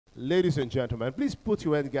Ladies and gentlemen, please put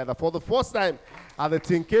your hands together for the first time at the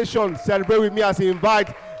Tincation. Celebrate with me as he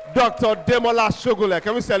invite Dr. Demola Sogunle.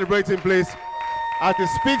 Can we celebrate him, please? As he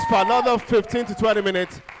speaks for another 15 to 20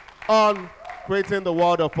 minutes on creating the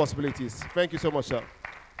world of possibilities. Thank you so much, sir.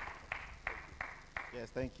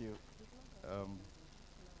 Yes, thank you.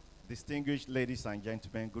 Distinguished ladies and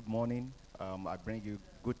gentlemen, good morning. I bring you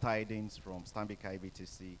good tidings from Stanbic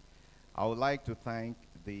IBTC. I would like to thank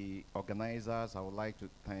the organizers. I would like to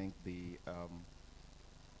thank the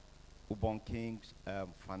Ubong Kings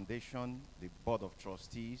Foundation, the Board of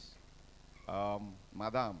Trustees.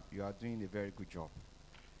 Madam, you are doing a very good job.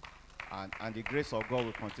 And the grace of God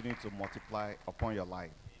will continue to multiply upon your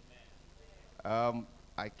life.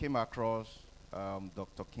 I came across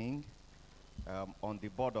Dr. King on the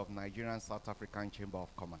board of Nigerian South African Chamber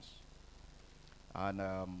of Commerce. And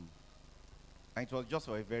it was just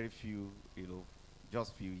for a very few,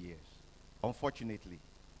 just few years, unfortunately.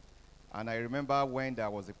 And I remember when there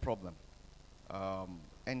was a problem,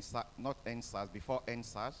 NSAS, not NSAS, before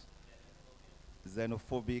NSAS,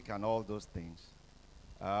 xenophobic and all those things.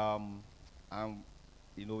 And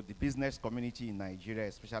the business community in Nigeria,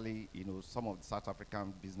 especially, some of the South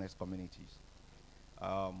African business communities,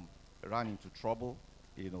 ran into trouble,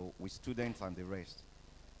 with students and the rest.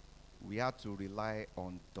 We had to rely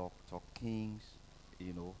on Dr. King's,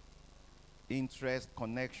 interest,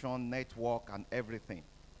 connection, network, and everything.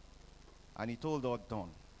 And he told us done.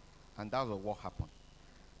 And that's what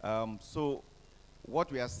happened. So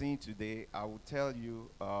what we are seeing today, I will tell you,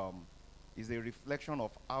 is a reflection of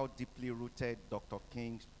how deeply rooted Dr.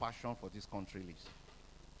 King's passion for this country is.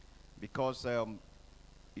 Because,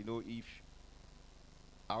 if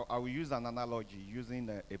I will use an analogy using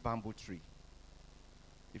a bamboo tree.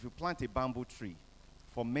 If you plant a bamboo tree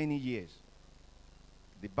for many years,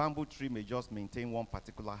 the bamboo tree may just maintain one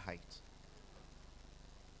particular height.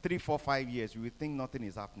 3, 4, 5 years, you will think nothing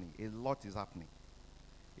is happening. A lot is happening.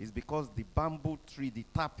 It's because the bamboo tree, the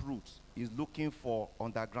tap root, is looking for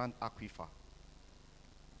underground aquifer.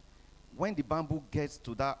 When the bamboo gets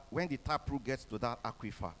to that, when the tap root gets to that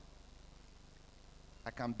aquifer,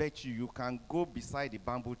 I can bet you can go beside the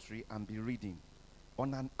bamboo tree and be reading.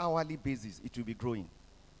 On an hourly basis, it will be growing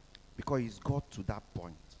because it's got to that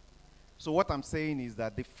point. So what I'm saying is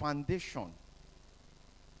that the foundation,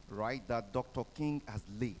 right, that Dr. King has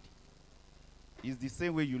laid is the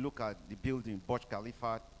same way you look at the building, Burj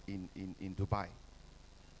Khalifa in Dubai,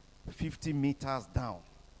 50 meters down.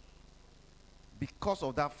 Because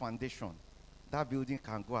of that foundation, that building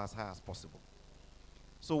can go as high as possible.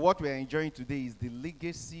 So what we are enjoying today is the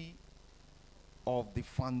legacy of the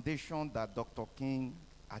foundation that Dr. King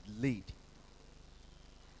had laid.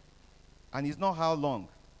 And it's not how long.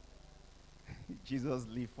 Jesus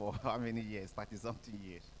lived for how many years? 30-something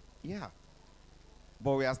years. Yeah.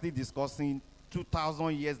 But we are still discussing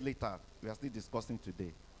 2,000 years later. We are still discussing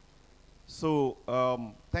today. So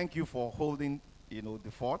thank you for holding,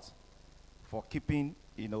 the fort, for keeping,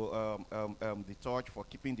 the torch, for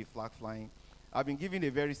keeping the flag flying. I've been given a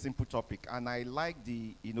very simple topic, and I like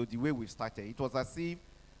the way we started. It was as if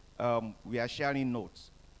we are sharing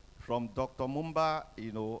notes from Dr. Mumba,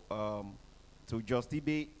 to Just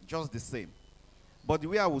Ibe, just the same. But the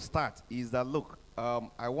way I will start is that, look,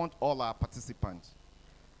 I want all our participants.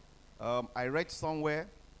 I read somewhere,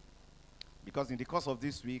 because in the course of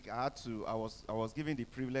this week, I was given the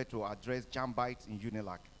privilege to address Jambites in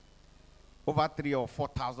Unilag. Over 3,000 or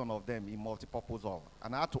 4,000 of them in multipurpose hall.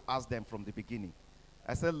 And I had to ask them from the beginning.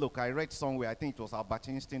 I said, look, I read somewhere, I think it was Albert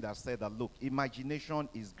Einstein that said that, look, imagination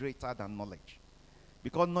is greater than knowledge.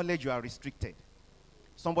 Because knowledge, you are restricted.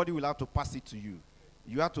 Somebody will have to pass it to you.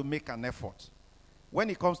 You have to make an effort. When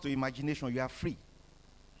it comes to imagination, you are free.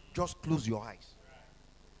 Just close your eyes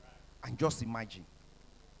and just imagine,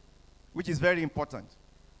 which is very important.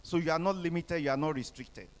 So you are not limited, you are not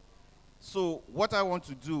restricted. So what I want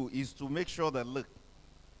to do is to make sure that, look,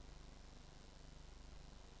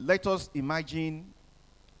 let us imagine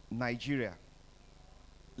Nigeria.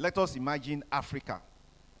 Let us imagine Africa,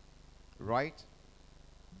 right?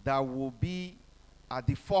 That will be at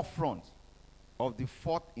the forefront of the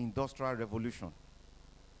 4th industrial revolution.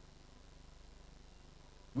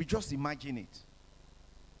 We just imagine it.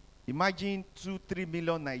 Imagine 2-3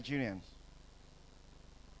 million Nigerians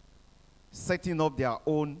setting up their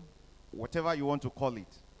own, whatever you want to call it,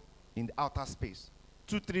 in the outer space.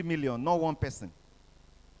 2-3 million, not one person.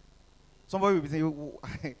 Somebody will be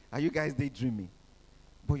saying, are you guys daydreaming?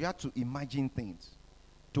 But you have to imagine things,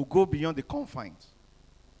 to go beyond the confines,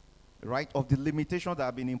 right, of the limitations that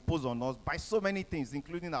have been imposed on us by so many things,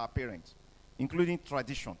 including our parents, including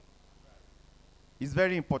tradition. It's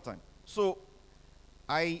very important. So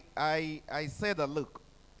I said that, look,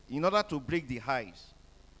 in order to break the highs,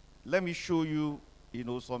 let me show you,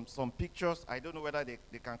 some pictures. I don't know whether they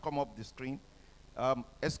can come up the screen.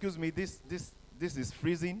 Excuse me, this is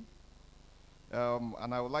freezing.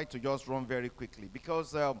 And I would like to just run very quickly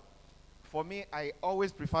because for me, I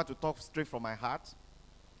always prefer to talk straight from my heart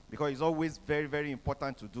because it's always very, very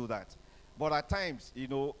important to do that. But at times,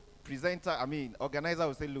 organizer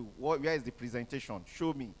will say, look, where is the presentation?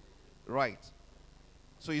 Show me. Right.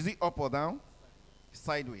 So is it up or down?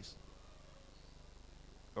 Sideways.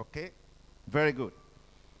 Okay. Very good.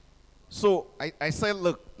 So I said,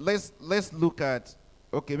 look, let's look at,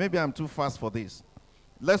 okay, maybe I'm too fast for this.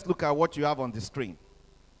 Let's look at what you have on the screen.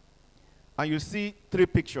 And you see 3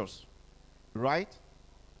 pictures, right?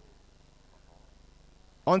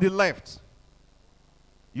 On the left,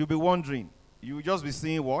 you'll be wondering, you'll just be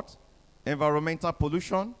seeing what? Environmental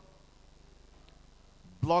pollution,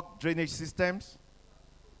 blocked drainage systems,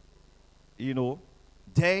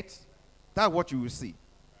 debt. That's what you will see.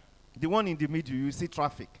 The one in the middle, you will see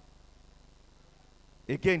traffic.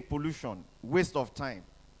 Again, pollution, waste of time,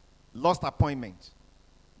 lost appointment.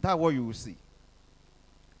 That's what you will see.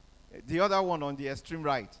 The other one on the extreme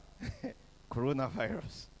right,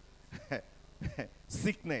 coronavirus,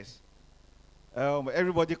 sickness,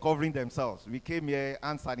 everybody covering themselves. We came here,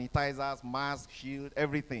 hand sanitizers, mask, shield,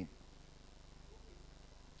 everything.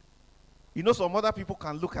 Some other people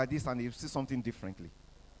can look at this and they see something differently.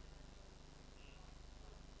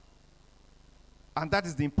 And that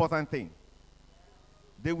is the important thing.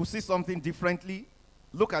 They will see something differently.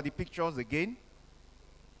 Look at the pictures again.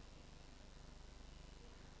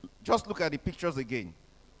 Just look at the pictures again.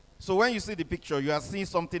 So when you see the picture, you are seeing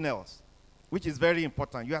something else, which is very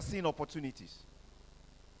important. You are seeing opportunities.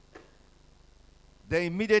 Then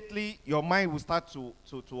immediately your mind will start to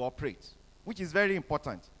operate, which is very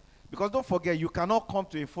important. Because don't forget, you cannot come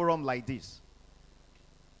to a forum like this.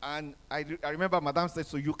 And I remember Madam said,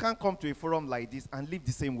 so you can't come to a forum like this and live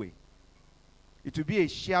the same way. It will be a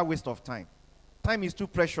sheer waste of time. Time is too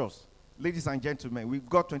precious. Ladies and gentlemen, we've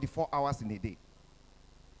got 24 hours in a day.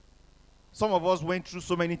 Some of us went through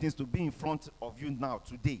so many things to be in front of you now,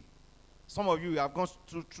 today. Some of you have gone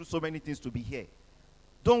through so many things to be here.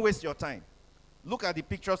 Don't waste your time. Look at the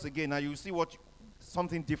pictures again and you'll see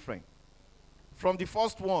something different. From the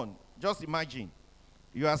first one, just imagine,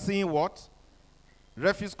 you are seeing what?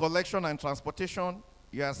 Refuse collection and transportation.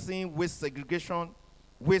 You are seeing waste segregation,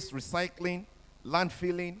 waste recycling,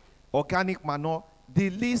 landfilling, organic manure. The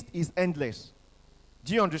list is endless.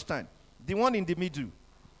 Do you understand? The one in the middle,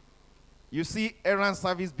 you see errand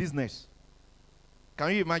service business.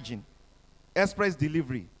 Can you imagine? Express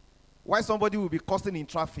delivery. Why somebody will be costing in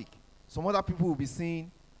traffic, some other people will be seeing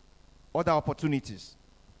other opportunities.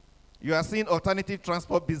 You are seeing alternative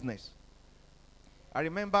transport business. I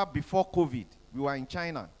remember before COVID, we were in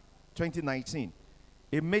China, 2019.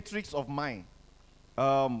 A matrix of mine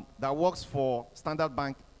that works for Standard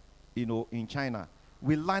Bank, in China.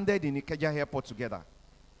 We landed in Ikeja airport together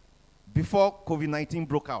before COVID-19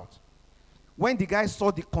 broke out. When the guy saw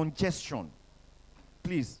the congestion,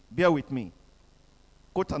 please bear with me,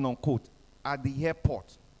 quote and unquote, at the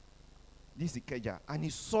airport, this Ikeja, and he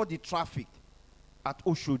saw the traffic at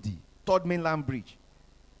Oshodi, Third Mainland Bridge.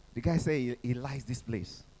 The guy said he likes this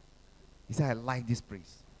place. He said, I like this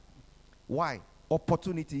place. Why?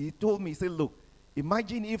 Opportunity. He told me, he said, look,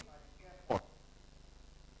 imagine if at the airport,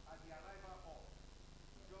 at the arrival hall,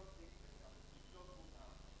 you just take the you just go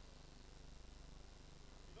down.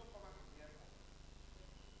 You don't come out of the airport.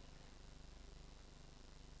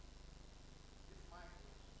 This mic.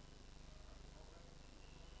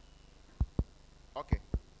 Okay.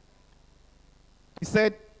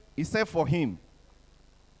 He said for him,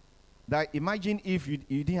 that imagine if you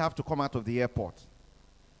didn't have to come out of the airport.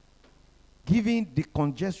 Given the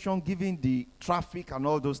congestion, given the traffic and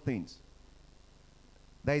all those things,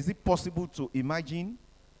 that is it possible to imagine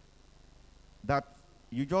that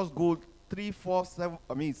you just go 3, 4,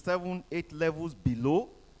 7, 8 levels below,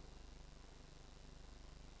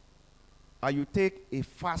 and you take a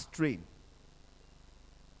fast train,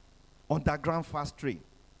 underground fast train,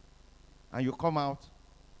 and you come out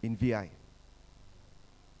in VI.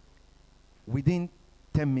 Within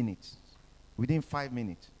 10 minutes, within 5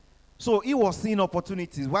 minutes. So he was seeing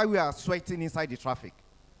opportunities while we are sweating inside the traffic.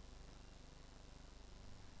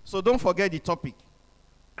 So don't forget the topic,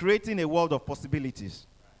 creating a world of possibilities.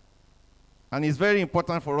 And it's very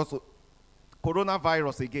important for us.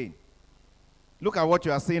 Coronavirus again. Look at what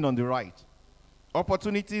you are seeing on the right.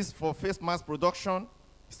 Opportunities for face mask production,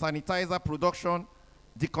 sanitizer production,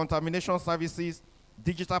 decontamination services,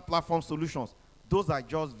 digital platform solutions. Those are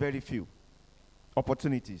just very few.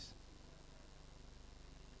 Opportunities.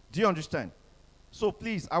 Do you understand? So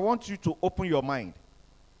please, I want you to open your mind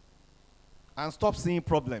and stop seeing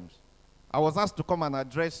problems. I was asked to come and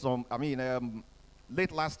address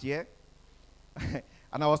late last year,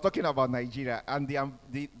 and I was talking about Nigeria, and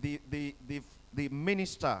the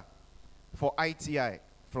minister for ITI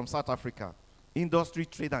from South Africa, Industry,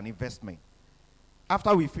 Trade and Investment.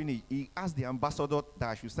 After we finished, he asked the ambassador that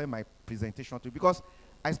I should send my presentation to, because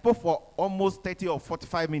I spoke for almost 30 or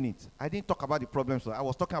 45 minutes. I didn't talk about the problems, so I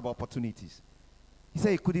was talking about opportunities. He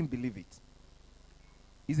said he couldn't believe it.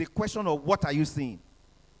 It's a question of what are you seeing?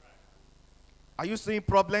 Are you seeing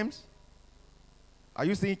problems? Are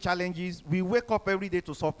you seeing challenges? We wake up every day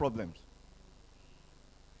to solve problems.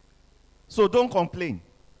 So don't complain.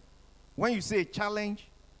 When you say a challenge,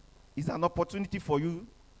 it's an opportunity for you.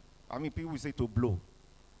 People will say to blow.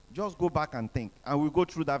 Just go back and think, and we'll go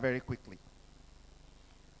through that very quickly.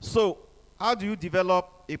 So, how do you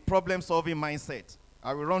develop a problem-solving mindset?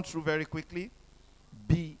 I will run through very quickly.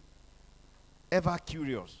 Be ever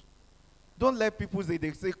curious. Don't let people say,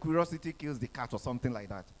 they say curiosity kills the cat or something like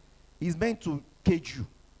that. It's meant to cage you.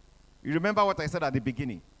 You remember what I said at the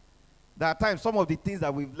beginning? There are times, some of the things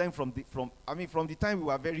that we've learned from the time we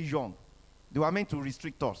were very young, they were meant to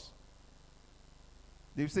restrict us.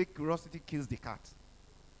 They say curiosity kills the cat.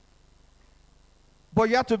 But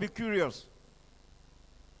you have to be curious.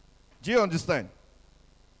 Do you understand?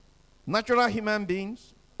 Natural human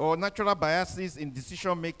beings or natural biases in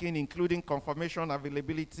decision making, including confirmation,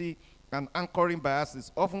 availability, and anchoring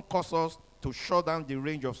biases, often cause us to shut down the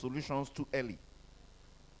range of solutions too early.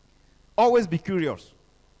 Always be curious.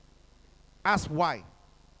 Ask why.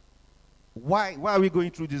 Why are we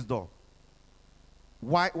going through this door?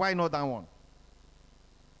 Why not that one?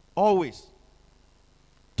 Always.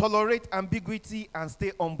 Tolerate ambiguity and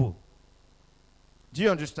stay humble. Do you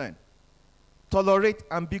understand? Tolerate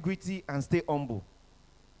ambiguity and stay humble.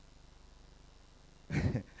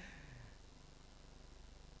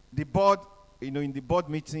 The board, in the board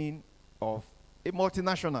meeting of a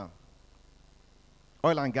multinational,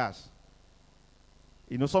 oil and gas,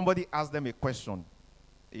 somebody asked them a question,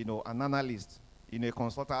 an analyst, a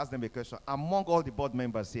consultant asked them a question. Among all the board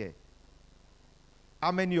members here,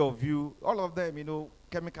 how many of you, all of them,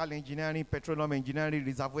 chemical engineering, petroleum engineering,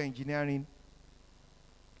 reservoir engineering,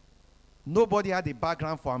 nobody had a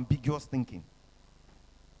background for ambiguous thinking.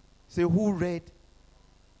 Say, who read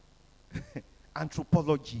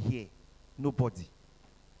anthropology here? Nobody.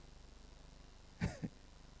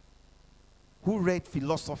 Who read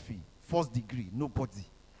philosophy, first degree? Nobody.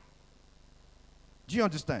 Do you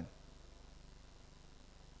understand?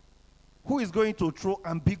 Who is going to throw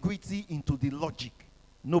ambiguity into the logic?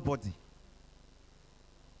 Nobody.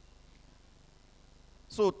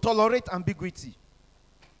 So tolerate ambiguity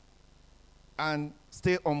and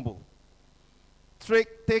stay humble.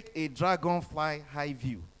 Take a dragonfly high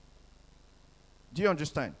view. Do you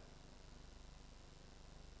understand?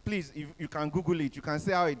 Please, if you can Google it, you can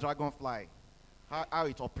see how a dragonfly, how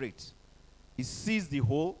it operates. It sees the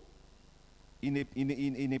hole in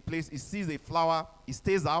a place, it sees a flower, it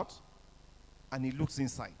stays out, and it looks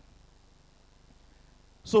inside.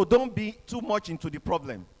 So don't be too much into the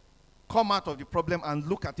problem. Come out of the problem and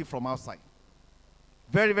look at it from outside.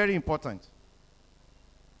 Very, very important.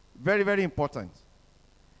 Very, very important.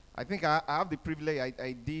 I think I have the privilege,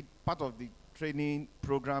 I did part of the training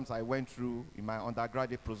programs I went through in my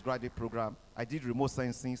undergraduate, postgraduate program. I did remote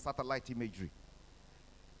sensing, satellite imagery.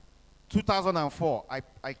 2004,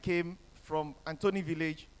 I came from Anthony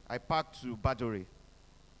Village, I parked to Badore.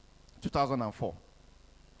 2004.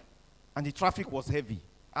 And the traffic was heavy,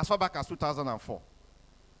 as far back as 2004.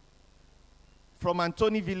 From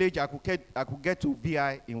Anthony Village, I could get to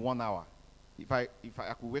VI in 1 hour, if I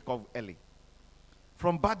could wake up early.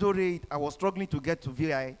 From Badore, I was struggling to get to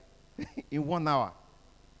VI in 1 hour.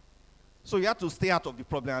 So you had to stay out of the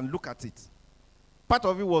problem and look at it. Part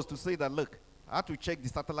of it was to say that, look, I had to check the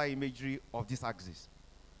satellite imagery of this axis.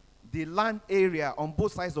 The land area on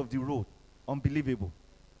both sides of the road, unbelievable.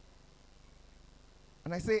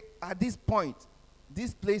 And I say, at this point,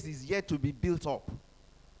 this place is yet to be built up.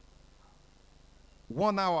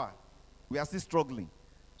 1 hour, we are still struggling.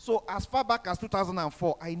 So as far back as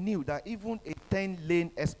 2004, I knew that even a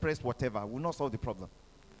 10-lane express whatever will not solve the problem.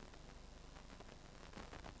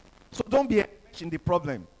 So don't be in the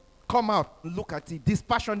problem. Come out and look at it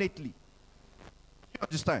dispassionately. You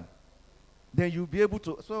understand? Then you'll be able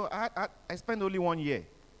to. So I spent only 1 year.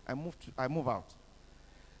 I move out.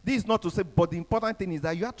 This is not to say, but the important thing is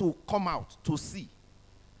that you have to come out to see.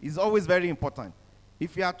 It's always very important.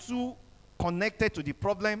 If you are too connected to the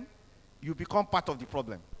problem, you become part of the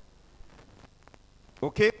problem.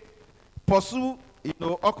 Okay? Pursue,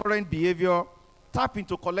 occurrent behavior. Tap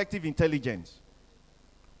into collective intelligence.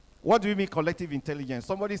 What do you mean collective intelligence?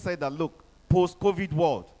 Somebody said that, look, post-COVID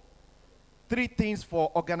world, 3 things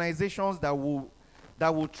for organizations that will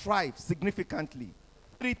thrive significantly.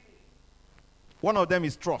 3. One of them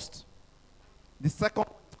is trust. The second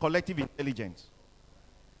is collective intelligence.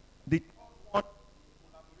 The third one is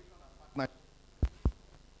collaboration and partnership.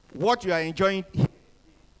 What you are enjoying here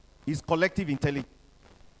is collective intelligence.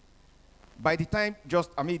 By the time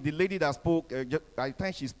the lady that spoke, by the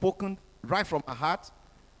time she's spoken right from her heart,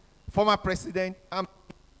 former president, I'm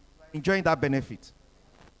enjoying that benefit.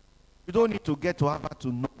 You don't need to get to Harvard to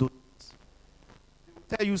know those things. They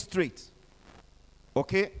will tell you straight.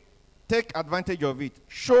 Okay? Take advantage of it.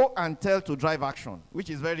 Show and tell to drive action, which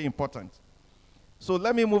is very important. So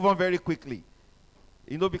let me move on very quickly.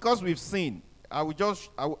 Because we've seen, I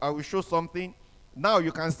will show something. Now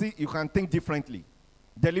you can think differently,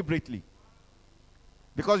 deliberately.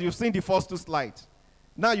 Because you've seen the first 2 slides.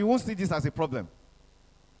 Now you won't see this as a problem.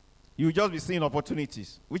 You'll just be seeing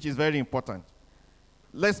opportunities, which is very important.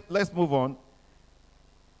 Let's move on.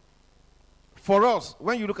 For us,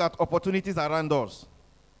 when you look at opportunities around us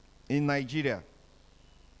in Nigeria,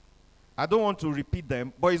 I don't want to repeat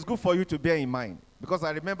them, but it's good for you to bear in mind. Because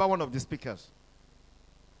I remember one of the speakers,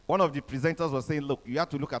 one of the presenters was saying, look, you have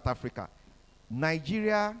to look at Africa.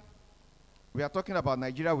 Nigeria, we are talking about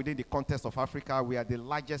Nigeria within the context of Africa. We are the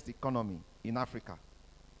largest economy in Africa.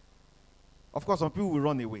 Of course, some people will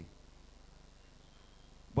run away.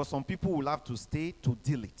 But some people will have to stay to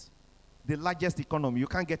deal it. The largest economy, you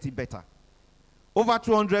can't get it better. Over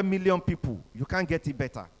 200 million people, you can't get it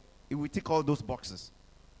better. It will tick all those boxes.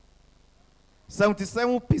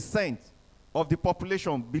 77% of the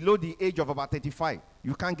population below the age of about 35,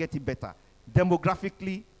 you can't get it better.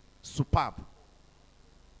 Demographically, superb.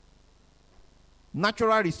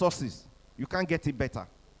 Natural resources, you can't get it better.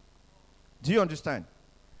 Do you understand?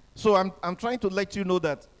 So I'm trying to let you know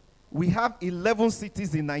that we have 11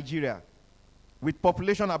 cities in Nigeria with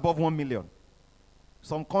population above 1 million.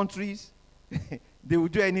 Some countries, they will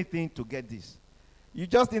do anything to get this. You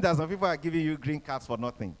just think that some people are giving you green cards for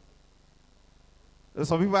nothing.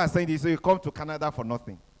 Some people are saying this, so you come to Canada for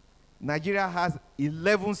nothing. Nigeria has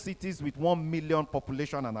 11 cities with 1 million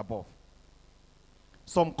population and above.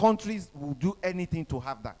 Some countries will do anything to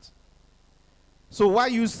have that. So why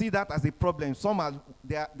you see that as a problem,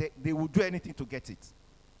 they will do anything to get it.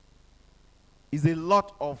 Is a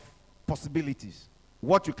lot of possibilities,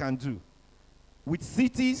 what you can do. With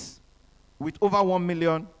cities with over 1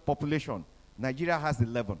 million population, Nigeria has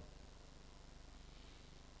 11.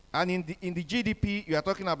 And in the GDP, you are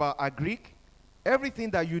talking about agric, everything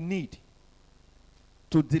that you need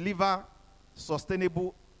to deliver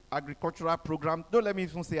sustainable agricultural program. Don't let me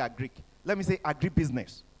even say agric. Let me say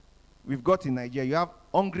agribusiness. We've got in Nigeria, you have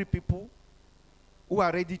hungry people who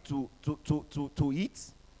are ready to eat.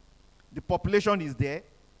 The population is there.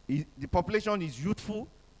 The population is youthful.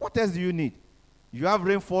 What else do you need? You have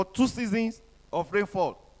rainfall, 2 seasons of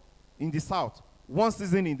rainfall in the south, 1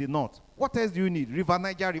 season in the north. What else do you need? River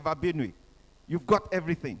Niger, River Benue. You've got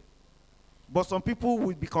everything. But some people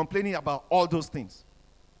will be complaining about all those things.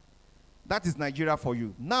 That is Nigeria for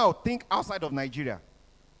you. Now think outside of Nigeria.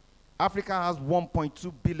 Africa has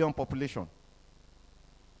 1.2 billion population.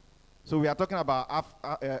 So we are talking about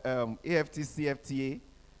AFT-CFTA.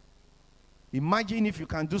 Imagine if you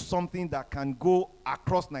can do something that can go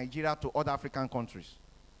across Nigeria to other African countries.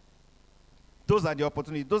 Those are the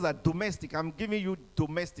opportunities. Those are domestic. I'm giving you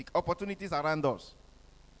domestic opportunities around us.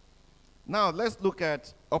 Now let's look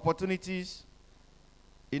at opportunities,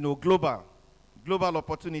 global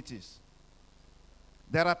opportunities.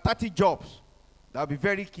 There are 30 jobs that will be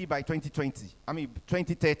very key by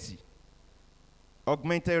 2030.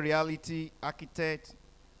 Augmented reality, architect,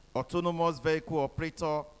 autonomous vehicle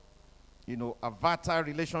operator, avatar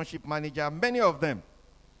relationship manager, many of them.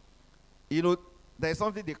 There's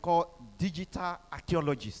something they call digital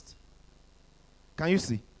archaeologist. Can you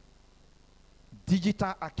see?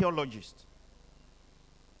 Digital archaeologist.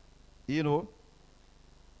 You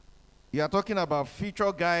are talking about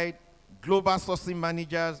future guide, global sourcing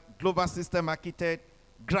managers, global system architect,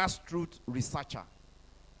 grassroots researcher.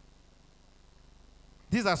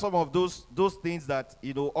 These are some of those things that,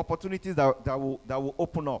 opportunities that will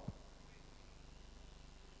open up.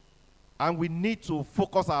 And we need to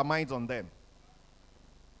focus our minds on them.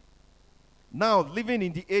 Now, living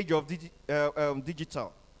in the age of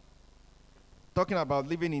digital, talking about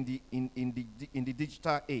living in the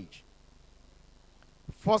digital age.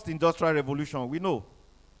 First industrial revolution, we know,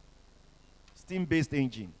 steam-based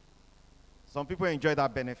engine. Some people enjoy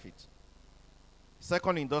that benefit.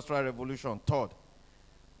 Second industrial revolution. Third.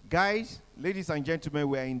 Guys, ladies and gentlemen,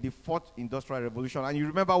 we are in the fourth industrial revolution. And you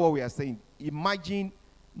remember what we are saying. Imagine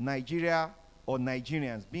Nigeria or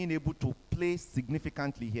Nigerians being able to play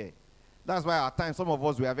significantly here. That's why at times some of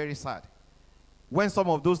us, we are very sad. When some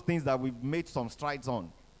of those things that we've made some strides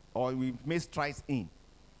on, or we've made strides in,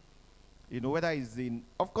 you know, whether it's in,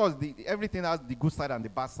 of course, everything has the good side and the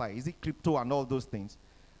bad side. Is it crypto and all those things?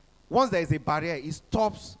 Once there is a barrier, it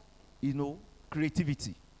stops, you know,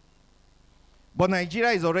 creativity. But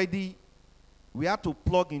Nigeria is already, we have to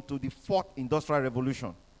plug into the fourth industrial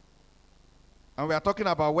revolution. And we are talking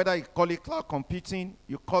about whether you call it cloud computing,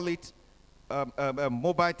 you call it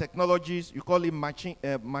mobile technologies, you call it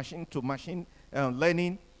machine-to-machine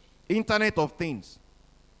learning, Internet of Things.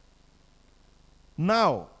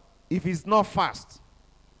 Now, if it's not fast,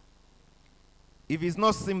 if it's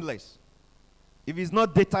not seamless, if it's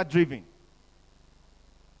not data-driven,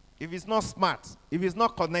 if it's not smart, if it's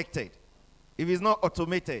not connected, if it's not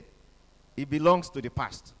automated, it belongs to the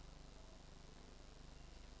past.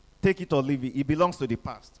 Take it or leave it, it belongs to the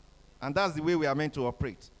past. And that's the way we are meant to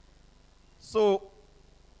operate. So,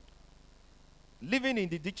 living in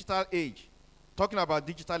the digital age, talking about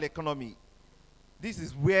digital economy, this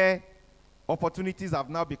is where opportunities have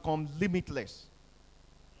now become limitless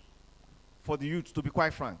for the youth, to be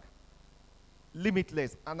quite frank.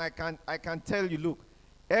 Limitless. And I can tell you, look,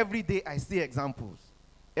 every day I see examples.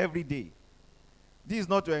 Every day. This is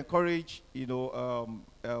not to encourage, you know,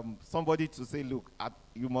 somebody to say, look,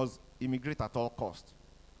 you must immigrate at all costs.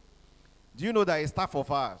 Do you know that a staff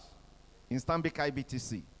of ours in Stanbic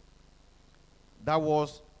IBTC,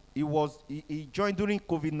 he joined during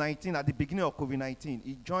COVID-19, at the beginning of COVID-19,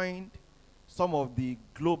 he joined some of the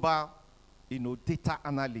global, you know, data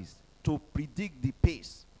analysts to predict the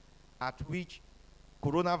pace at which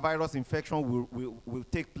coronavirus infection will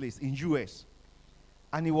take place in US.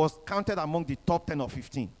 And he was counted among the top 10 or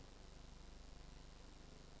 15.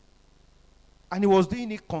 And he was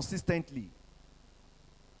doing it consistently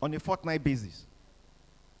on a fortnight basis.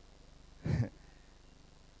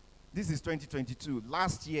 This is 2022.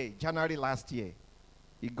 Last year, January last year,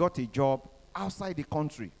 he got a job outside the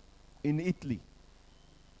country, in Italy.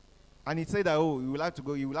 And he said that, oh, you will have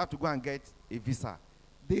to go and get a visa.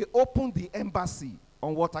 They opened the embassy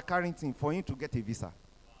on Water Carrington for him to get a visa.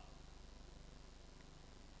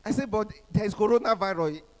 I said, but there is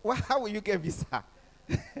coronavirus. How will you get visa?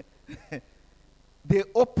 They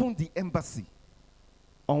opened the embassy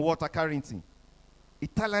on Water Carrington.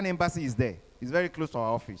 Italian embassy is there. It's very close to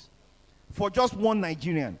our office. For just one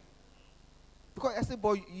Nigerian. Because I said,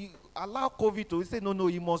 but you allow COVID to, he said, no,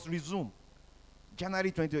 he must resume.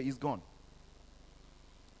 January 20th is gone.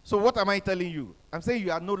 So what am I telling you? I'm saying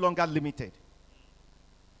you are no longer limited.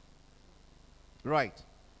 Right.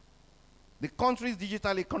 The country's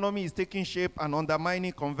digital economy is taking shape and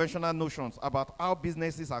undermining conventional notions about how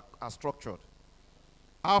businesses are structured,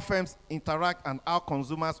 how firms interact, and how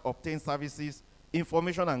consumers obtain services,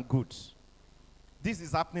 information, and goods. This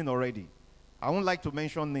is happening already. I won't like to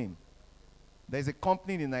mention name. There's a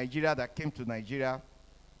company in Nigeria that came to Nigeria,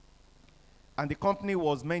 and the company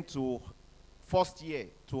was meant to, first year,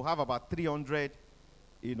 to have about 300,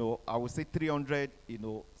 I would say 300,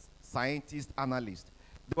 scientists, analysts.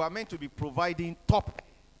 They were meant to be providing top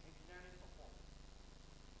engineering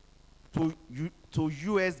support to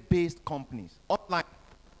US-based companies. Online,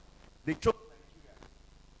 they chose Nigeria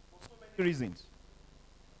for so many reasons.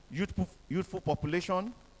 Youthful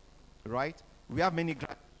population, right? We have many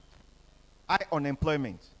graduates. High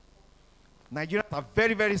unemployment. Nigerians are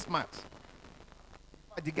very, very smart.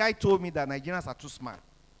 The guy told me that Nigerians are too smart.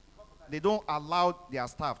 They don't allow their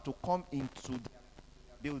staff to come into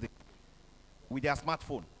their building with their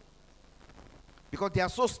smartphone. Because they are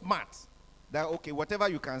so smart that, okay, whatever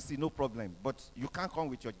you can see, no problem. But you can't come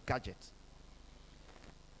with your gadget.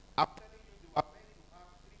 I'm telling you, they were meant to have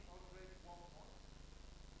 300 work-on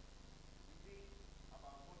within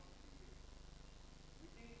about 1 to 3 days.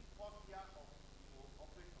 Within the first year of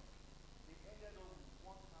operation, they ended up with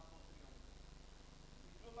 1,300.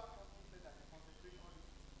 The global company said that the concentration is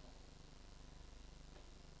too small.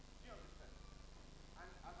 Do you understand?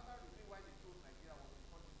 And another reason why they chose Nigeria was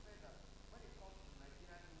because they said that when it comes to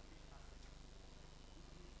Nigerian English assets, it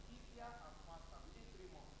is easier and faster within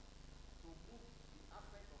 3 months to move the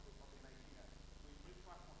assets of a Nigerian to a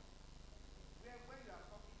neutral country. Where when you are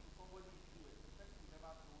talking to somebody in the US, the person will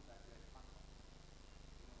never know that you are a partner.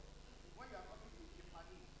 When you are talking to a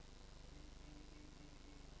Japanese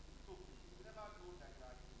in Tokyo, you will never know that you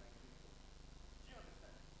are a Nigerian. Do you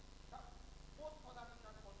understand? Most other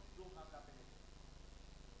African countries don't have that benefit.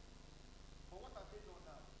 But what have they done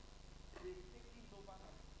now? They've taken note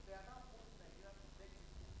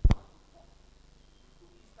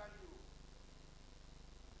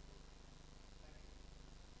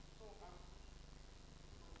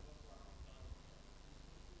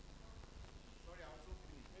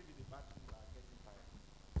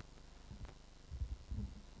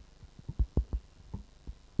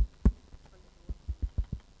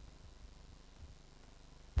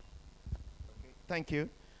Thank you.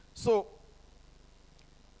 So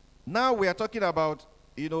now we are talking about,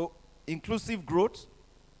 inclusive growth,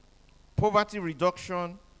 poverty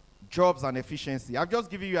reduction, jobs, and efficiency. I've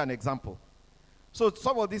just given you an example. So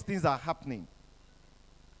some of these things are happening,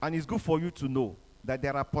 and it's good for you to know that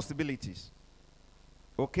there are possibilities.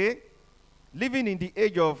 Okay? Living in the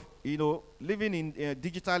age of, living in a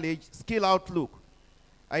digital age, skill outlook.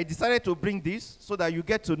 I decided to bring this so that you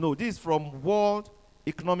get to know. This is from World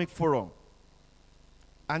Economic Forum.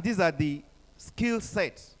 And these are the skill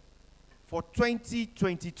sets for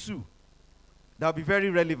 2022 that will be very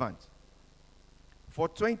relevant. For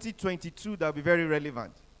 2022, that will be very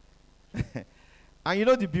relevant. And you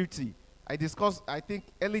know the beauty. I think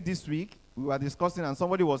early this week, we were discussing, and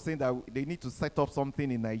somebody was saying that they need to set up something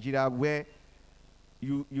in Nigeria where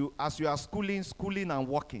as you are schooling and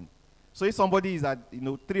working. So if somebody is at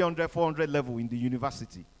 300, 400 level in the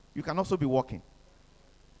university, you can also be working.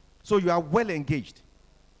 So you are well engaged.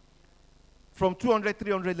 From 200,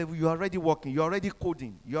 300 level, you're already working, you're already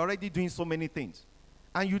coding, you're already doing so many things.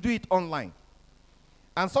 And you do it online.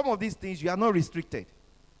 And some of these things, you are not restricted.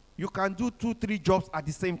 You can do 2, 3 jobs at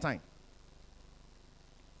the same time.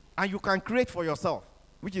 And you can create for yourself,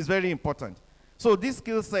 which is very important. So these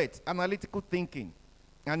skill sets, analytical thinking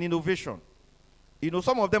and innovation,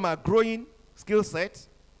 some of them are growing skill sets.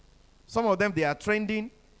 Some of them, they are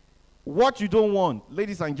trending. What you don't want,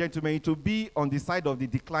 ladies and gentlemen, to be on the side of the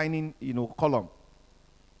declining, column.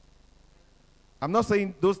 I'm not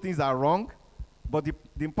saying those things are wrong, but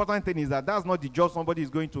the important thing is that that's not the job somebody is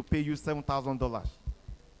going to pay you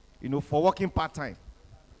 $7,000, for working part-time.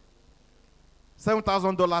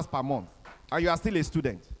 $7,000 per month, and you are still a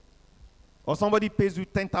student. Or somebody pays you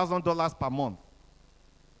 $10,000 per month,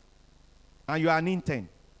 and you are an intern.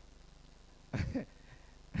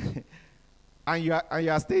 And you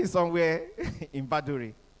are staying somewhere in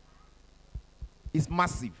Badore. It's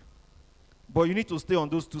massive. But you need to stay on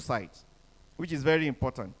those two sides, which is very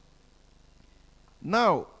important.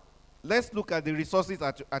 Now, let's look at the resources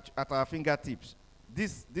at our fingertips.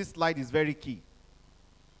 This slide is very key.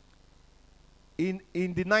 In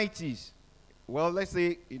the 90s, well, let's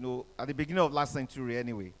say, at the beginning of last century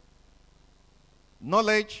anyway,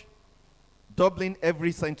 knowledge doubling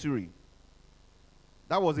every century.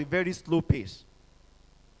 That was a very slow pace.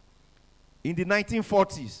 In the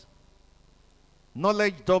 1940s,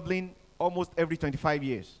 knowledge doubling almost every 25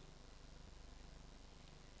 years.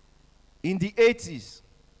 In the 80s,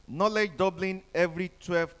 knowledge doubling every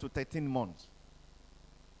 12 to 13 months.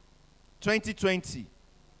 2020,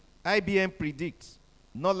 IBM predicts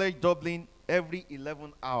knowledge doubling every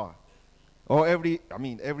 11 hours. Or every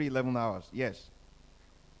 11 hours, yes.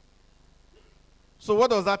 So what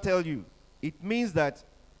does that tell you? It means that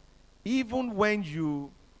even when you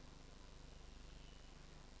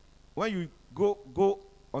go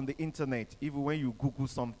on the internet, even when you Google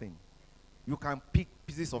something, you can pick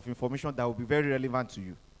pieces of information that will be very relevant to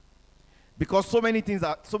you. Because so many things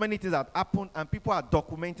have happened, and people are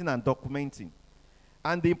documenting and documenting.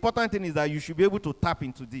 And the important thing is that you should be able to tap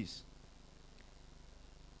into this.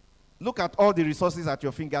 Look at all the resources at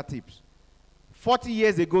your fingertips. 40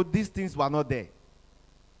 years ago, these things were not there.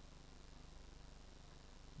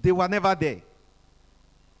 They were never there.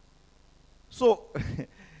 So,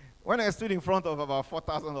 when I stood in front of about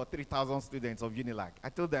 4,000 or 3,000 students of Unilag, I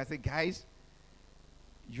told them, I said, guys,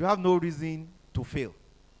 you have no reason to fail.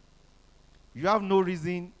 You have no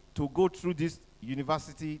reason to go through this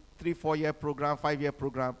university 3-4-year program, 5-year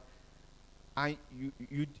program, and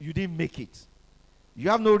you didn't make it. You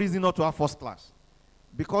have no reason not to have first class.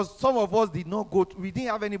 Because some of us did not go, we didn't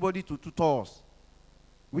have anybody to tutor us.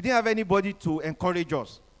 We didn't have anybody to encourage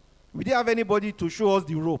us. We didn't have anybody to show us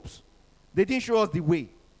the ropes. They didn't show us the way.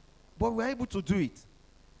 But we were able to do it.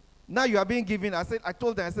 Now you are being given, I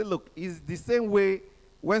told them, look, it's the same way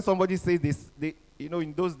when somebody says this,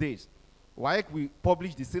 in those days, why we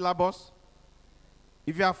publish the syllabus.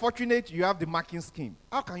 If you are fortunate, you have the marking scheme.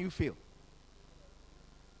 How can you fail?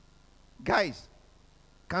 Guys,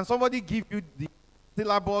 can somebody give you the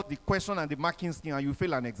syllabus, the question, and the marking scheme, and you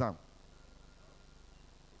fail an exam?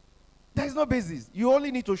 There is no basis. You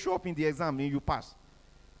only need to show up in the exam and you pass.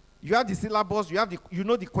 You have the syllabus, you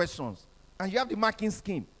know the questions, and you have the marking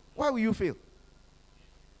scheme. Why will you fail?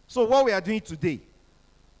 So what we are doing today,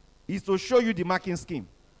 is to show you the marking scheme.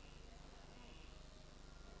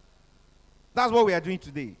 That's what we are doing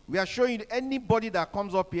today. We are showing you, anybody that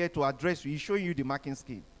comes up here to address you, is showing you the marking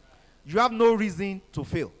scheme. You have no reason to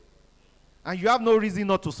fail. And you have no reason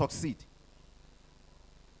not to succeed.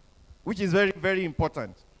 Which is very, very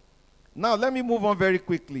important. Now, let me move on very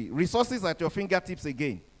quickly. Resources at your fingertips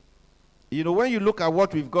again. You know, when you look at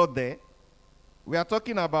what we've got there, we are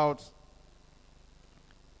talking about,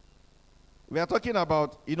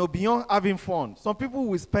 you know, beyond having fun. Some people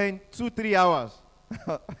will spend 2-3 hours.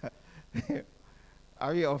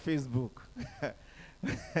 Are you on Facebook?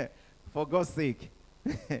 For God's sake.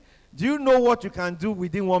 Do you know what you can do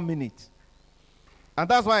within 1 minute? And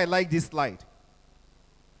that's why I like this slide.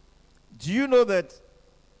 Do you know that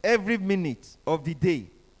every minute of the day,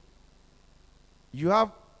 you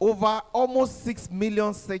have over almost 6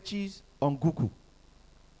 million searches on Google?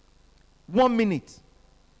 1 minute.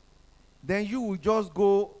 Then you will just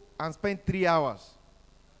go and spend 3 hours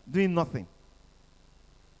doing nothing.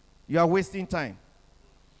 You are wasting time.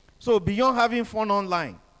 So beyond having fun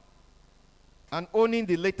online and owning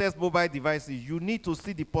the latest mobile devices, you need to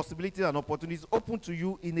see the possibilities and opportunities open to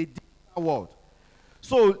you in a digital world.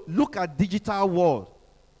 So look at digital world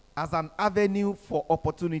as an avenue for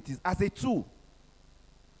opportunities, as a tool.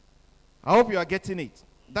 I hope you are getting it.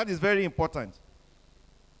 That is very important.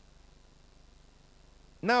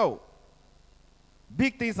 Now,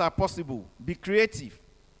 big things are possible. Be creative.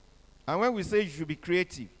 And when we say you should be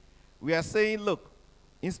creative, we are saying, look,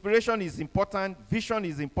 inspiration is important, vision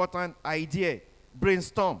is important, idea,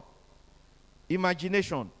 brainstorm,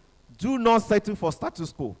 imagination. Do not settle for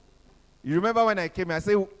status quo. You remember when I came here, I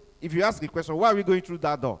said, if you ask the question, why are we going through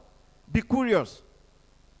that door? Be curious.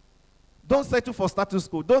 Don't settle for status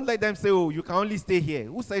quo. Don't let them say, oh, you can only stay here.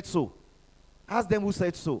 Who said so? Ask them who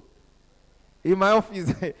said so. In my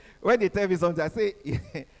office, when they tell me something, I say,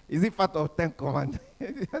 is it part of 10 command?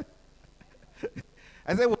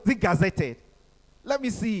 I said, was it gazetted? Let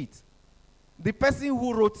me see it. The person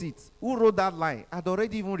who wrote it, who wrote that line, had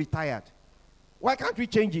already even retired. Why can't we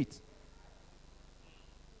change it?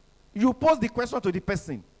 You pose the question to the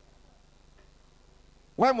person.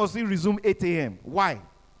 Why must we resume 8 a.m.? Why?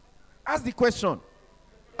 Ask the question.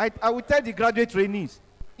 I will tell the graduate trainees.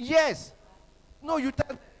 Yes. No, you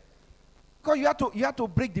tell. Because you have to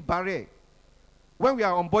break the barrier. When we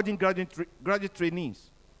are onboarding graduate trainees,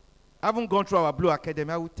 I haven't gone through our Blue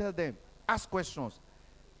Academy, I will tell them, ask questions.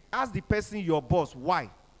 Ask the person, your boss, why?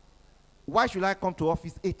 Why should I come to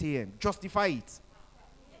office 8 a.m.? Justify it.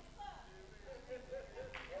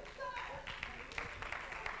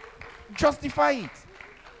 Justify it.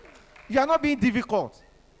 You are not being difficult.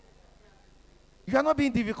 You are not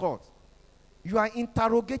being difficult. You are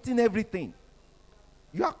interrogating everything.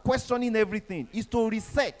 You are questioning everything. It's to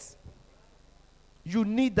reset. You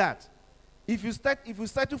need that. If you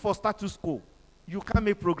settle for status quo, you can't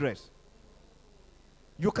make progress.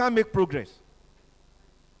 You can't make progress.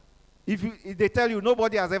 If they tell you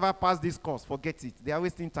nobody has ever passed this course, forget it. They are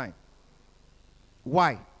wasting time.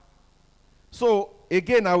 Why? So,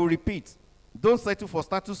 again, I will repeat. Don't settle for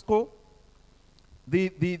status quo. The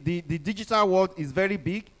digital world is very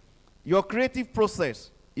big. Your creative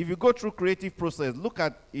process, if you go through creative process, look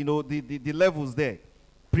at, you know, the levels there.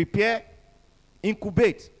 Prepare,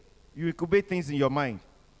 incubate. You incubate things in your mind.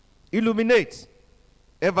 Illuminate,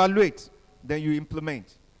 evaluate, then you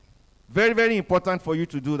implement. Very, very important for you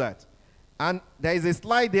to do that. And there is a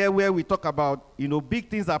slide there where we talk about, you know, big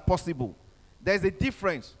things are possible. There's a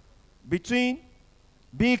difference between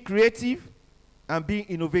being creative and being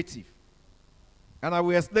innovative. And I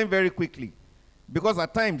will explain very quickly. Because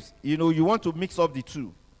at times, you know, you want to mix up the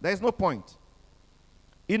two. There is no point.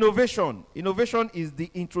 Innovation. Innovation is the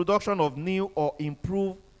introduction of new or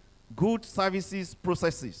improved goods, services,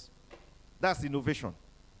 processes. That's innovation.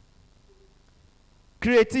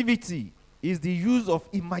 Creativity is the use of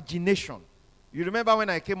imagination. You remember when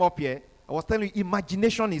I came up here, I was telling you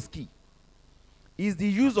imagination is key. It's the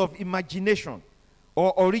use of imagination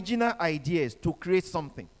or original ideas to create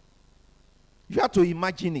something. You have to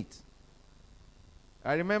imagine it.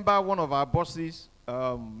 I remember one of our bosses,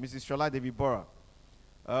 Mrs. Shola Devi Bora,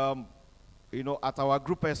 you know, at our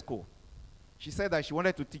group ESCO. She said that she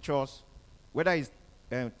wanted to teach us whether it's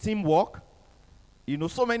teamwork, you know,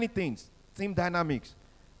 so many things, team dynamics.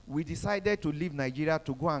 We decided to leave Nigeria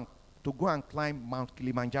to go and climb Mount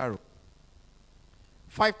Kilimanjaro,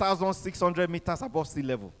 5,600 meters above sea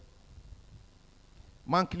level.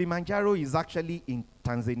 Mount Kilimanjaro is actually in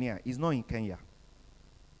Tanzania. It's not in Kenya.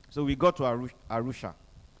 So we got to Arusha.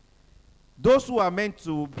 Those who are meant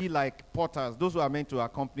to be like porters, those who are meant to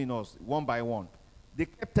accompany us one by one, they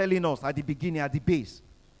kept telling us at the beginning, at the base,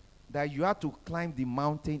 that you have to climb the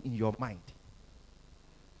mountain in your mind.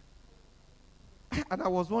 And I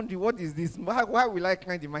was wondering, what is this? Why will I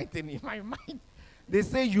climb the mountain in my mind? They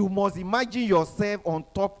say you must imagine yourself on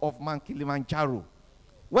top of Mount Kilimanjaro.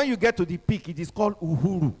 When you get to the peak, it is called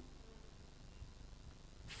Uhuru.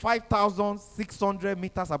 5,600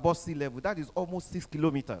 meters above sea level. That is almost 6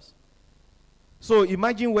 kilometers. So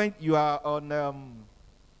imagine when you are on,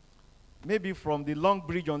 maybe from the Long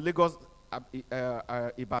Bridge on Lagos,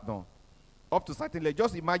 Ibadan, up to certain level.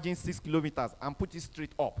 Just imagine 6 kilometers and put it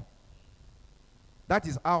straight up. That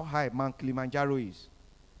is how high Mount Kilimanjaro is.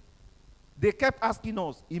 They kept asking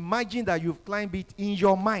us, imagine that you've climbed it in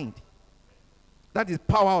your mind. That is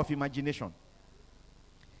power of imagination.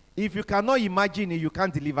 If you cannot imagine it, you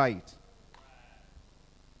can't deliver it.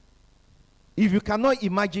 If you cannot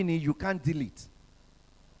imagine it, you can't deal it.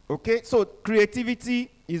 Okay? So creativity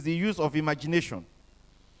is the use of imagination.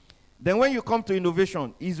 Then when you come to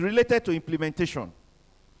innovation, it's related to implementation.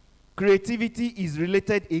 Creativity is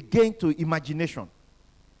related again to imagination.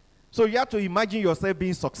 So you have to imagine yourself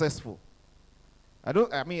being successful.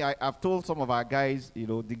 I've told some of our guys,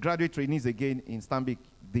 the graduate trainees again in Stanbic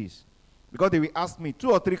this. Because they will ask me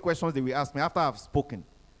 2 or 3 questions they will ask me after I've spoken.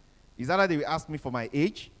 Is either they will ask me for my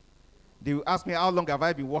age, they will ask me how long have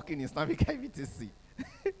I been working in Stanbic IBTC.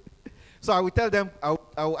 So I will tell them, I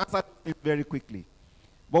will answer it very quickly.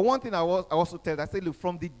 But one thing I also tell them, I say, look,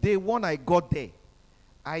 from the day one I got there,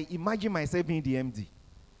 I imagine myself being the MD.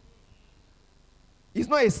 It's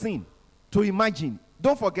not a sin to imagine.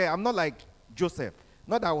 Don't forget, I'm not like Joseph.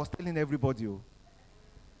 Not that I was telling everybody. You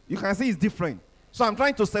can see it's different. So I'm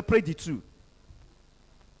trying to separate the two.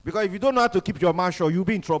 Because if you don't know how to keep your mouth shut, you'll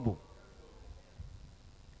be in trouble.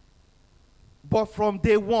 But from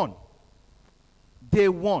day one,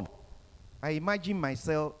 I imagine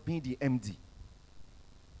myself being the MD.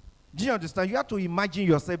 Do you understand? You have to imagine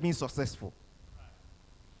yourself being successful.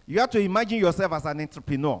 You have to imagine yourself as an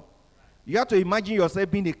entrepreneur. You have to imagine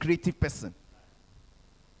yourself being a creative person.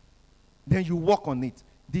 Then you work on it.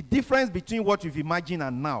 The difference between what you've imagined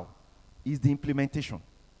and now is the implementation.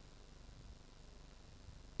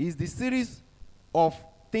 It's the series of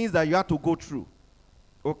things that you have to go through.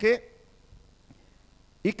 Okay?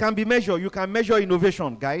 It can be measured. You can measure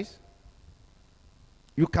innovation, guys.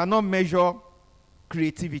 You cannot measure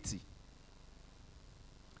creativity.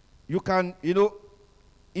 You can,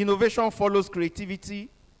 innovation follows creativity.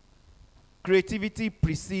 Creativity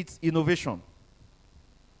precedes innovation.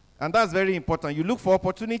 And that's very important. You look for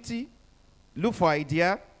opportunity, look for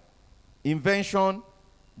idea, invention,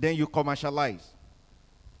 then you commercialize.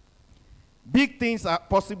 Big things are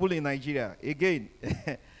possible in Nigeria. Again,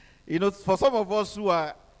 for some of us who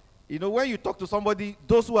are, when you talk to somebody,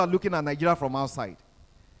 those who are looking at Nigeria from outside,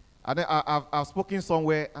 and I've spoken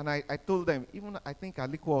somewhere, and I told them, even I think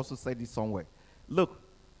Aliko also said it somewhere. Look,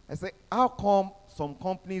 I said, how come some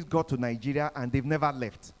companies got to Nigeria and they've never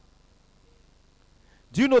left?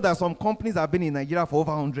 Do you know that some companies have been in Nigeria for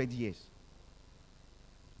over 100 years?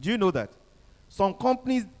 Do you know that? Some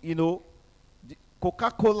companies,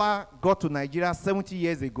 Coca-Cola got to Nigeria 70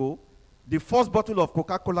 years ago. The first bottle of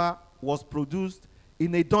Coca-Cola was produced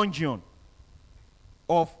in a dungeon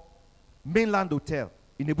of Mainland Hotel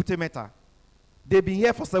in Ebute Metta. They've been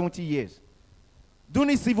here for 70 years. During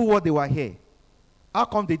the Civil War, they were here. How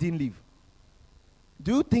come they didn't leave?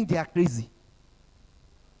 Do you think they are crazy?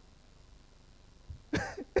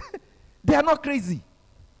 They are not crazy.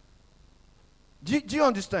 Do you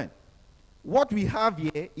understand? What we have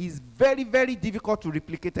here is very, very difficult to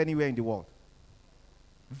replicate anywhere in the world.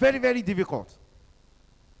 Very, very difficult.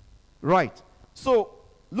 Right. So,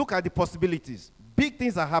 look at the possibilities. Big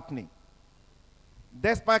things are happening.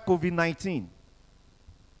 Despite COVID-19,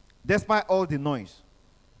 despite all the noise,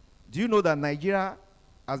 do you know that Nigeria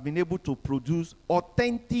has been able to produce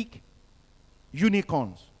authentic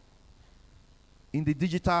unicorns in the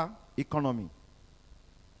digital economy?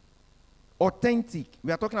 Authentic.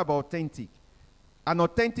 We are talking about authentic. An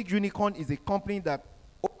authentic unicorn is a company that,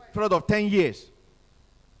 over a period of 10 years,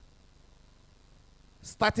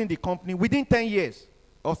 starting the company, within 10 years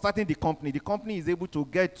of starting the company is able to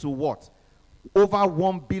get to what? Over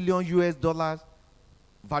 $1 billion US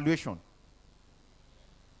valuation.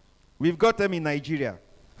 We've got them in Nigeria.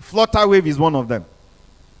 Flutterwave is one of them.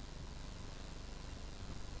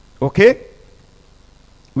 Okay?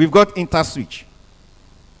 We've got InterSwitch.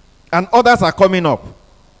 And others are coming up.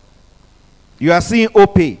 You are seeing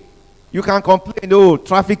OPay. You can complain, oh,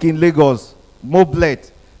 traffic in Lagos, Moblet,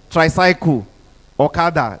 Tricycle,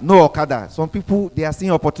 Okada, no Okada. Some people, they are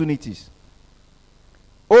seeing opportunities.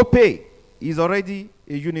 OPay is already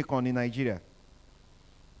a unicorn in Nigeria.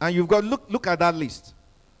 And you've got, look at that list.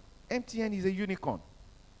 MTN is a unicorn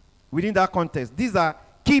within that context. These are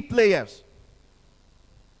key players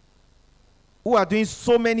who are doing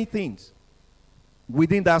so many things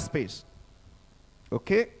within that space.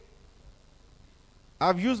 Okay?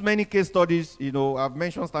 I've used many case studies. I've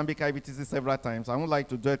mentioned Stanbic IBTC several times. I won't like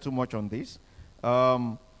to dwell too much on this.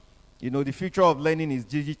 The future of learning is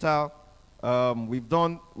digital.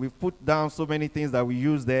 We've put down so many things that we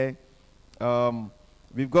use there.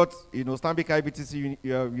 We've got, Stanbic IBTC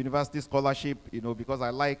University Scholarship, because I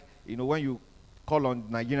like, when you call on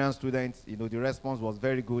Nigerian students, the response was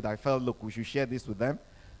very good. I felt, look, we should share this with them.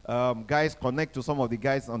 Guys, connect to some of the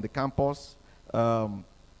guys on the campus.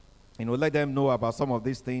 Let them know about some of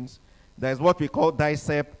these things. There's what we call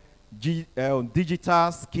DICEP,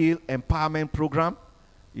 Digital Skill Empowerment Program,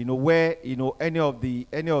 where, any of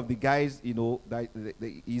the guys, that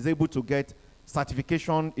is able to get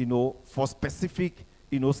certification, for specific,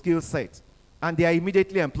 skill sets. And they are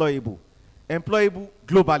immediately employable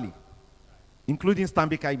globally, including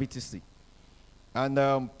Stanbic IBTC.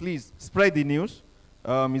 And please spread the news.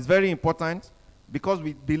 It's very important because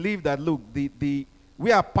we believe that, look,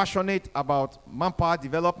 we are passionate about manpower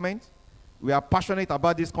development. We are passionate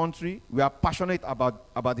about this country. We are passionate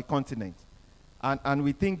about the continent. And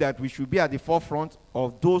we think that we should be at the forefront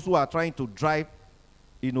of those who are trying to drive,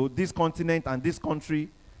 this continent and this country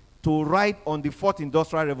to ride on the fourth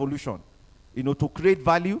industrial revolution, to create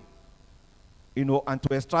value, and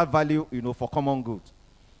to extract value, for common good.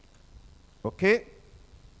 Okay?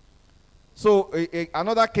 So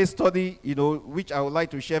another case study, which I would like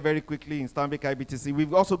to share very quickly in Stanbic IBTC,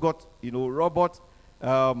 we've also got, robot.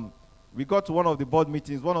 We got to one of the board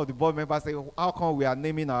meetings. One of the board members said, how come we are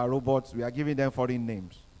naming our robots? We are giving them foreign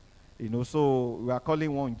names. So we are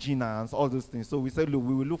calling one Gina and all those things. So we said, look,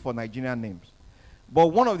 we will look for Nigerian names. But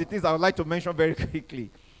one of the things I would like to mention very quickly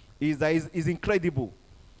is that it's incredible.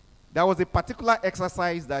 There was a particular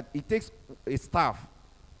exercise that it takes a staff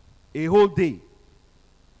a whole day.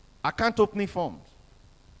 Account opening forms.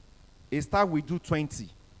 A staff will do 20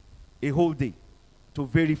 a whole day to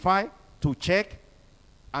verify, to check,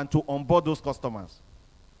 and to onboard those customers.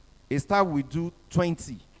 A staff will do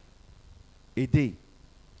 20 a day.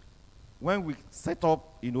 When we set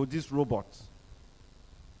up, this robot,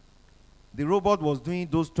 the robot was doing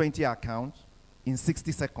those 20 accounts in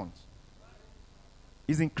 60 seconds.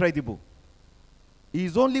 It's incredible.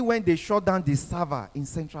 It's only when they shut down the server in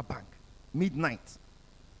Central Bank, midnight,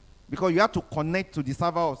 because you have to connect to the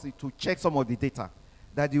server to check some of the data,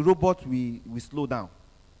 that the robot will slow down.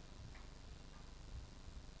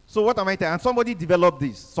 So what am I saying? And somebody developed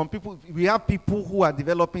this. We have people who are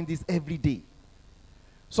developing this every day.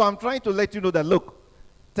 So I'm trying to let you know that, look,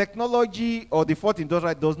 technology or the fourth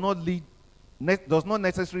industrial does not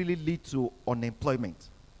necessarily lead to unemployment.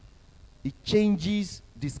 It changes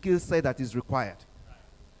the skill set that is required.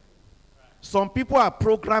 Some people are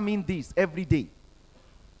programming this every day.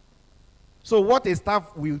 So what a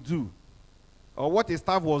staff will do, or what a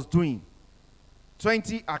staff was doing,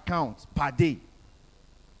 20 accounts per day,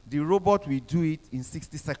 the robot will do it in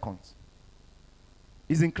 60 seconds.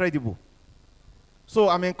 It's incredible. So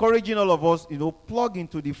I'm encouraging all of us, plug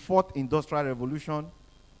into the fourth industrial revolution,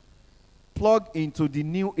 plug into the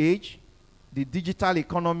new age, the digital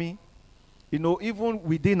economy. Even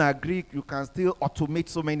within a Greek, you can still automate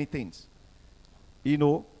so many things.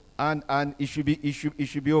 And it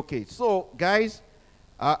should be okay. So, guys,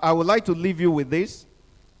 I would like to leave you with this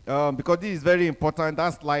because this is very important.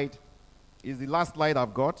 That slide is the last slide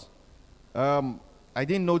I've got. I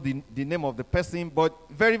didn't know the name of the person, but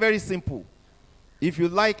very, very simple. If you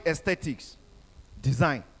like aesthetics,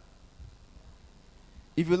 design.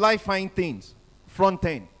 If you like fine things, front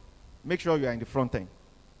end, make sure you are in the front end.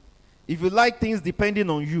 If you like things depending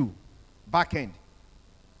on you, back end.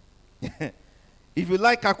 If you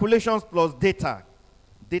like calculations plus data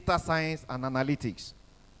science and analytics.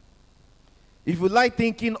 If you like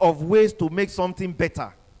thinking of ways to make something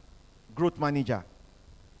better, growth manager.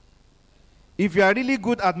 If you are really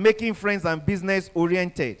good at making friends and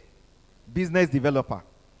business-oriented, business developer.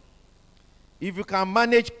 If you can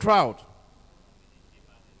manage crowd,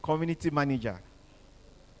 community manager.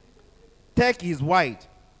 Tech is wide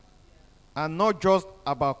and not just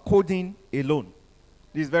about coding alone.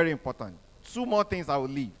 This is very important. Two more things I will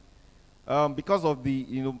leave. Because of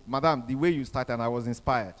the, madam, the way you started, and I was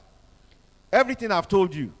inspired. Everything I've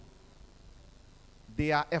told you,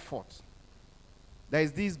 they are efforts. There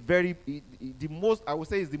is this I would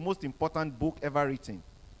say is the most important book ever written.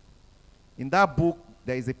 In that book,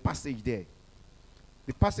 there is a passage there.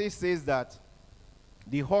 The passage says that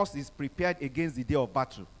the horse is prepared against the day of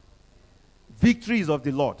battle. Victory is of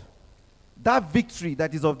the Lord. That victory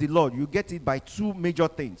that is of the Lord, you get it by two major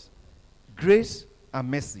things: grace and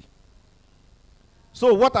mercy.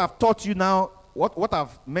 So what I've taught you now, what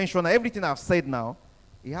I've mentioned, everything I've said now,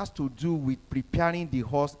 it has to do with preparing the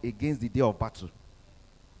horse against the day of battle.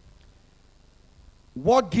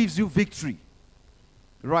 What gives you victory,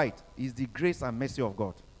 right, is the grace and mercy of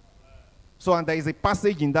God. So, and there is a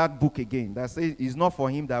passage in that book again that says, it's not for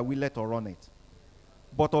him that willeth or runneth,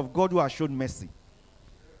 but of God who has shown mercy.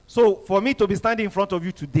 So, for me to be standing in front of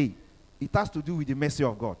you today, it has to do with the mercy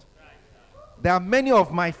of God. There are many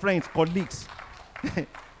of my friends, colleagues,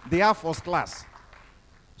 they are first class.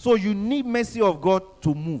 So you need mercy of God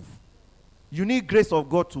to move. You need grace of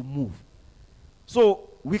God to move. So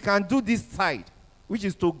we can do this side, which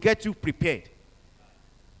is to get you prepared.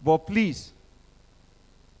 But please,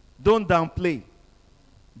 don't downplay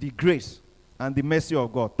the grace and the mercy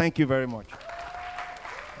of God. Thank you very much.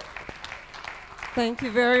 Thank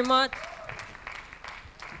you very much.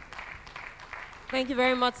 Thank you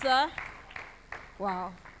very much, sir.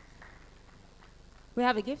 Wow. We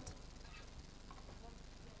have a gift?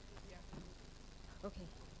 Okay.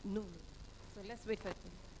 No. So let's wait for it.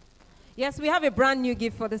 Yes, we have a brand new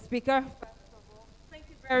gift for the speaker. Thank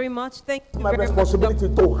you very much. Thank you. My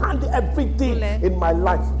responsibility to hand everything in my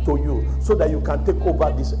life to you so that you can take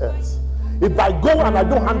over this earth. If I go and I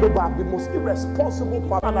don't hand over, I'm the most irresponsible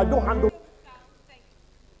father, and I don't hand over.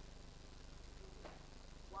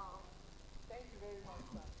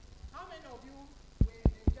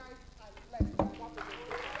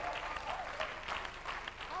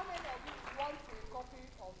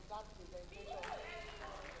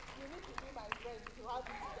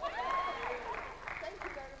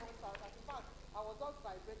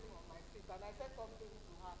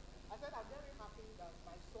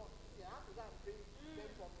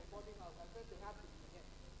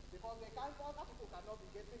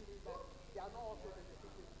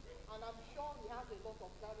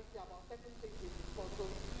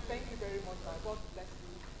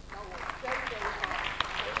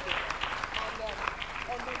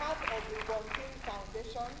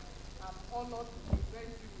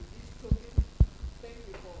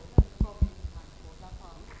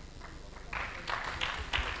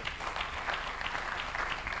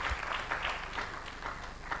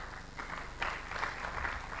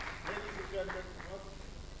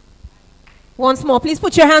 Once more, please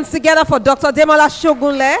put your hands together for Dr. Demola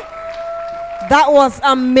Sogunle. That was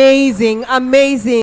amazing, amazing.